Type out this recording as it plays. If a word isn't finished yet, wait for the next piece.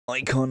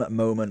Icon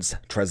moments,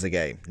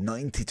 Trezeguet,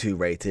 92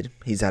 rated.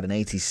 He's had an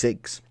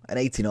 86, an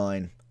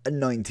 89, a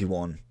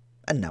 91,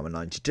 and now a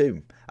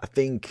 92. I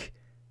think,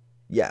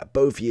 yeah,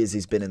 both years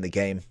he's been in the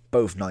game,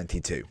 both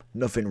 92.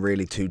 Nothing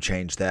really to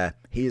change there.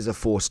 He is a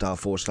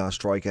 4-star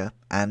striker,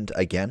 and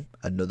again,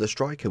 another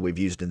striker. We've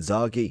used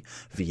Inzaghi,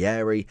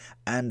 Vieri,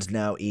 and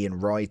now Ian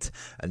Wright,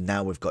 and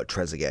now we've got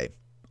Trezeguet.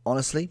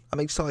 Honestly, I'm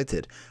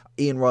excited.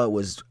 Ian Wright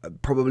was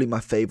probably my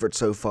favourite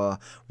so far.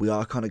 We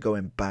are kind of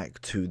going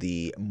back to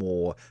the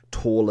more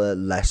taller,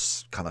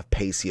 less kind of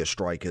pacier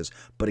strikers,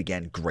 but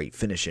again, great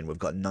finishing. We've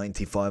got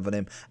 95 on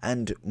him,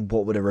 and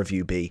what would a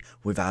review be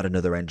without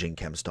another engine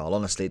chem style?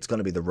 Honestly, it's going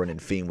to be the running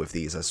theme with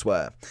these, I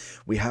swear.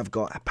 We have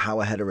got a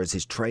power header as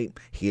his trait.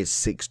 He is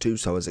 6'2",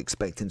 so I was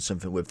expecting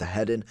something with the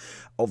heading.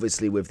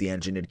 Obviously, with the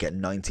engine, you'd get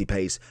 90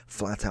 pace,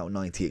 flat out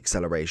 90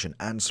 acceleration,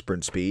 and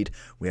sprint speed.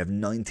 We have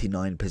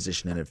 99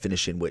 positioning and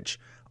finishing, which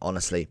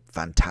honestly,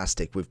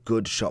 fantastic, with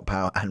good shot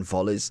power and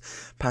volleys.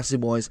 Passing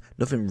wise,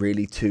 nothing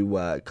really too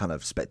kind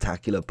of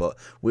spectacular, but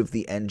with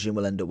the engine,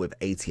 we'll end up with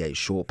 88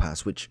 short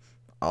pass, which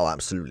I'll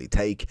absolutely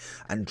take.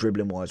 And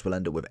dribbling wise, we'll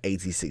end up with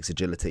 86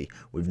 agility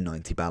with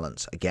 90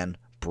 balance. Again,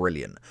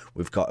 brilliant.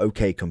 We've got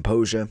okay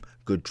composure,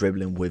 good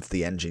dribbling with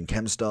the engine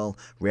chem style,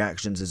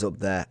 reactions is up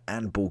there,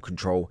 and ball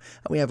control,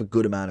 and we have a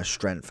good amount of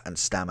strength and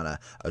stamina,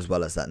 as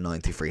well as that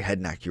 93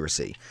 heading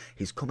accuracy.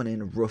 He's coming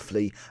in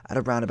roughly at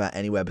around about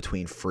anywhere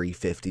between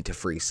 350 to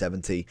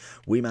 370.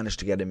 We managed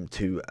to get him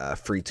to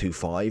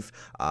 325.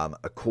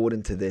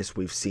 According to this,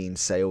 we've seen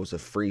sales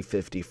of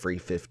 350,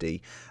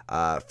 350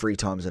 3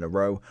 times in a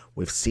row.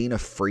 We've seen a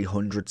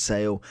 300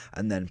 sale,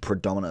 and then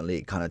predominantly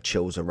it kind of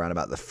chills around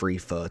about the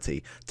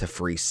 330 to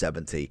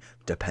 370,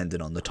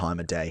 depending on the time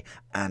of day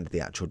and the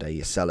actual day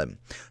you sell him.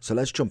 So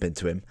let's jump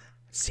into him,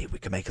 see if we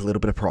can make a little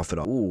bit of profit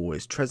on. Ooh,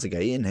 is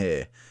Trezeguet in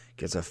here?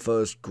 Gets a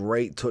first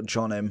great touch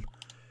on him.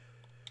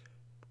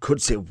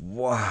 Could see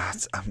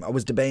what? I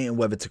was debating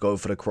whether to go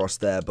for the cross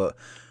there, but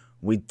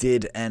we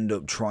did end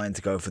up trying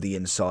to go for the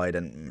inside,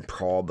 and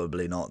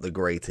probably not the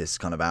greatest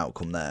kind of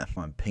outcome there.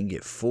 And ping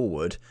it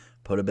forward,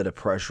 put a bit of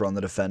pressure on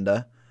the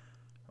defender.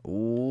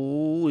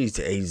 Ooh,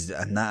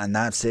 and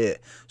that's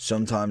it.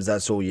 Sometimes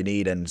that's all you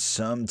need, and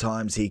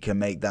sometimes he can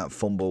make that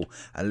fumble,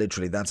 and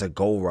literally that's a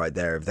goal right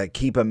there. If that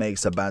keeper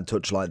makes a bad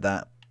touch like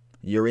that,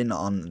 you're in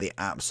on the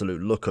absolute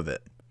look of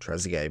it.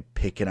 Trezeguet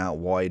picking out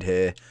wide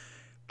here,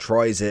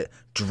 tries it,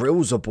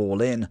 drills a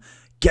ball in,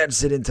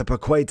 gets it into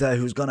Paqueta,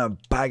 who's gonna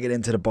bag it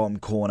into the bottom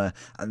corner,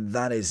 and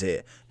that is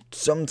it.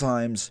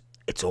 Sometimes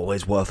it's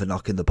always worth a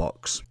knock in the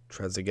box.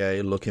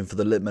 Trezeguet looking for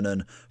the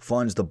Litmanen,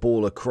 finds the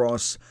ball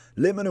across.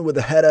 Litmanen with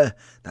the header.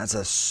 That's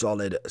a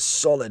solid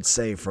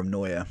save from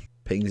Neuer.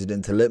 Pings it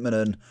into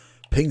Litmanen,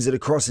 pings it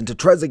across into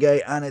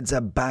Trezeguet, and it's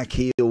a back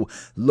heel.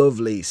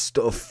 Lovely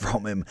stuff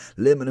from him.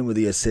 Litmanen with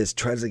the assist,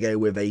 Trezeguet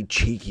with a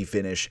cheeky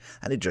finish,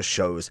 and it just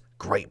shows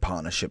great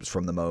partnerships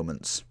from the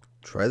moments.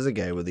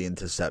 Trezeguet with the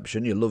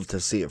interception. You love to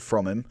see it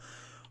from him.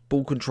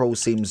 Ball control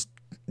seems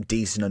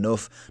decent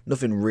enough.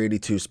 Nothing really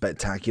too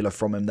spectacular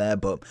from him there,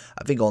 but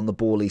I think on the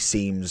ball he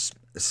seems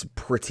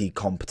pretty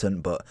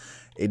competent, but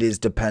it is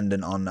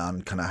dependent on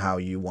kind of how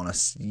you want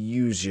to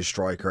use your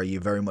striker. Are you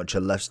very much a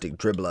left stick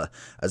dribbler?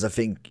 As I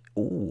think,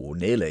 ooh,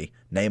 nearly.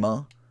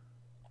 Neymar?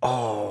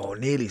 Oh,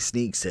 nearly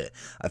sneaks it.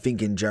 I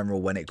think in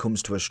general, when it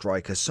comes to a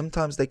striker,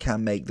 sometimes they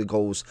can make the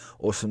goals,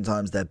 or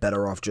sometimes they're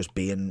better off just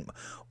being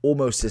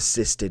almost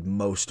assisted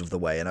most of the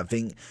way. And I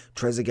think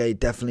Trezeguet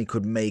definitely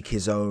could make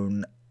his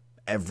own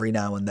every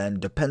now and then,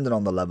 depending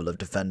on the level of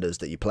defenders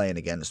that you're playing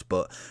against,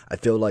 but I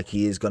feel like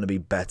he is going to be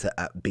better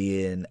at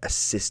being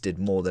assisted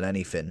more than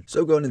anything.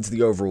 So going into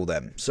the overall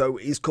then, so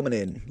he's coming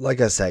in, like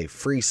I say,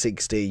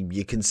 360,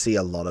 you can see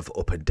a lot of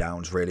up and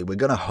downs really. We're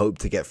going to hope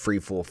to get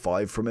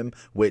 345 from him,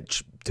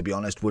 which to be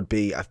honest would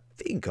be, I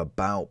think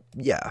about,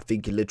 yeah, I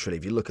think literally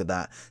if you look at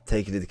that,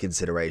 take it into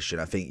consideration,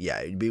 I think,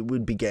 yeah,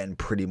 we'd be getting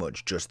pretty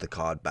much just the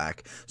card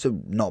back,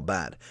 so not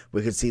bad.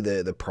 We can see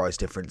the price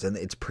difference, and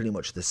it's pretty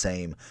much the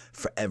same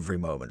for every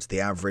moment, the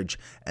average,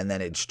 and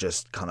then it's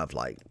just kind of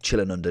like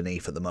chilling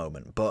underneath at the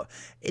moment. But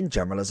in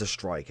general, as a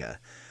striker,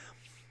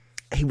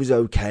 he was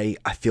okay.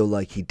 I feel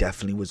like he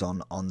definitely was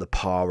on the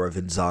par of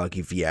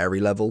Inzaghi,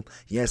 Vieri level.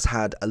 Yes,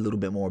 had a little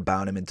bit more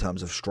about him in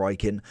terms of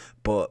striking,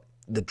 but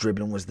the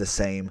dribbling was the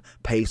same,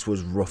 pace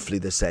was roughly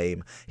the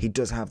same. He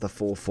does have the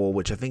 4-4,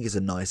 which I think is a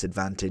nice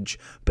advantage,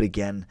 but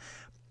again,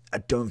 I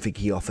don't think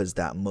he offers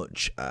that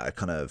much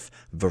kind of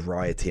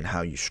variety in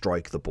how you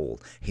strike the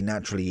ball. He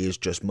naturally is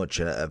just much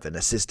of an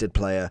assisted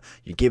player.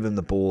 You give him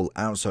the ball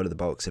outside of the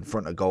box, in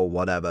front of goal,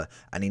 whatever,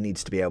 and he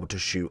needs to be able to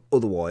shoot.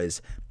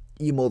 Otherwise,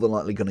 you're more than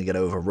likely going to get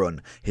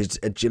overrun. His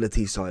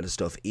agility side of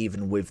stuff,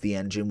 even with the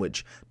engine,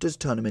 which does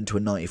turn him into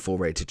a 94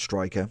 rated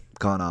striker,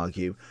 can't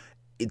argue,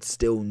 it's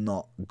still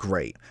not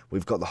great.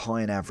 We've got the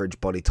high and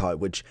average body type,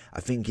 which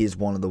I think is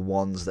one of the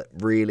ones that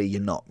really you're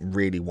not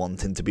really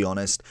wanting, to be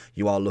honest.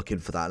 You are looking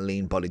for that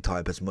lean body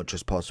type as much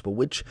as possible,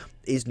 which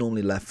is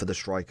normally left for the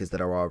strikers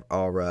that are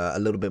a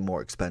little bit more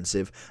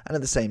expensive. And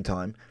at the same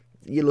time,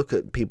 you look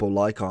at people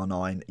like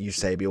R9,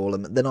 Eusebio,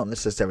 they're not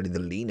necessarily the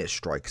leanest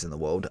strikers in the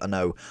world. I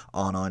know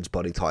R9's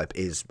body type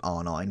is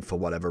R9 for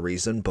whatever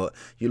reason, but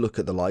you look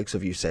at the likes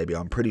of Eusebio,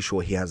 I'm pretty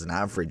sure he has an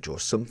average or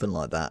something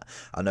like that.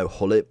 I know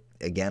Hullet,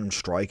 again,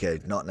 striker,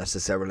 not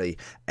necessarily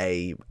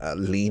a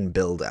lean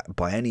build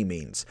by any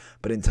means,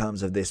 but in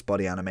terms of this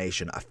body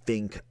animation, I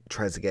think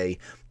Trezeguet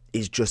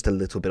is just a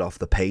little bit off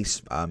the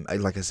pace.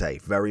 Like I say,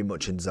 very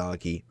much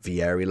Inzaghi,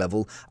 Vieri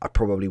level. I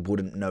probably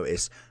wouldn't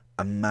notice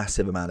a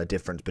massive amount of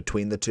difference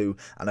between the two,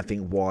 and I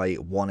think why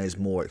one is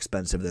more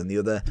expensive than the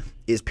other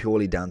is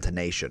purely down to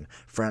nation.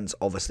 France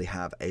obviously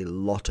have a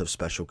lot of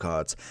special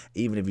cards.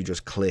 Even if you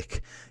just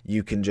click,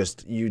 you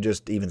just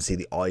even see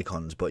the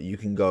icons, but you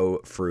can go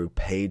through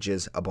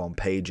pages upon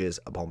pages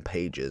upon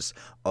pages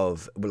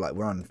of, like,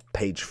 we're on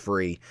page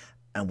 3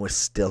 and we're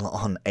still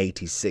on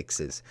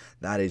 86s.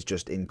 That is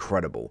just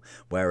incredible.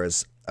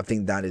 Whereas I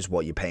think that is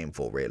what you're paying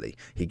for, really.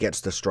 He gets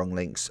the strong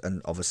links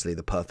and obviously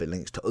the perfect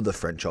links to other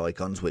French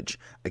icons, which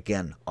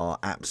again are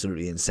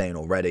absolutely insane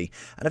already.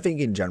 And I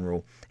think in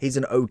general, he's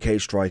an okay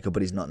striker,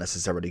 but he's not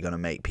necessarily going to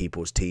make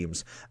people's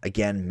teams.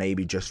 Again,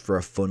 maybe just for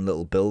a fun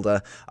little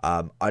builder.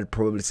 I'd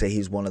probably say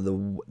he's one of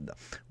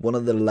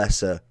the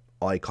lesser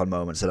icon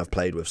moments that I've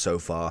played with so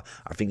far.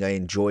 I think I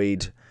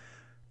enjoyed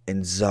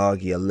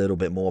Inzaghi a little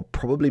bit more,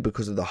 probably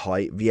because of the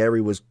height.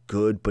 Vieri was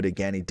good, but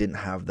again, he didn't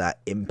have that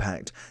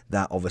impact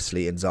that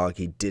obviously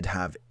Inzaghi did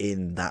have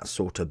in that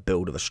sort of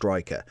build of a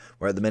striker.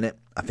 Where at the minute,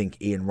 I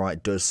think Ian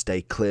Wright does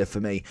stay clear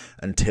for me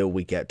until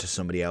we get to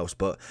somebody else.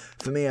 But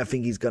for me, I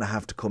think he's going to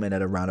have to come in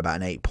at around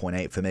about an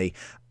 8.8 for me.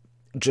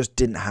 Just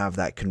didn't have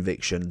that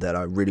conviction that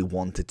I really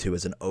wanted to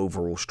as an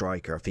overall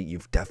striker. I think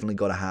you've definitely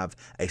got to have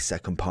a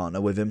second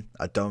partner with him.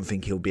 I don't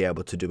think he'll be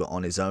able to do it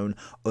on his own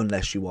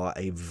unless you are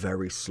a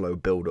very slow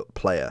build-up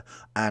player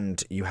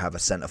and you have a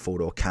centre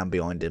forward or cam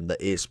behind him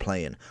that is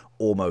playing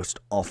almost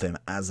off him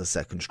as a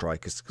second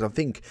striker. Because I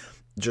think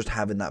just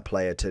having that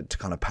player to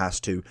kind of pass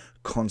to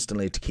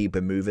constantly to keep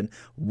him moving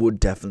would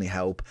definitely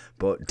help,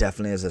 but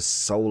definitely as a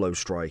solo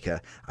striker,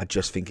 I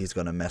just think he's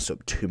going to mess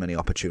up too many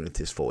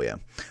opportunities for you.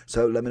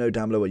 So let me know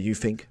down below what you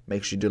think.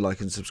 Make sure you do like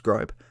and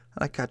subscribe,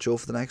 and I'll catch you all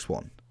for the next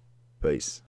one. Peace.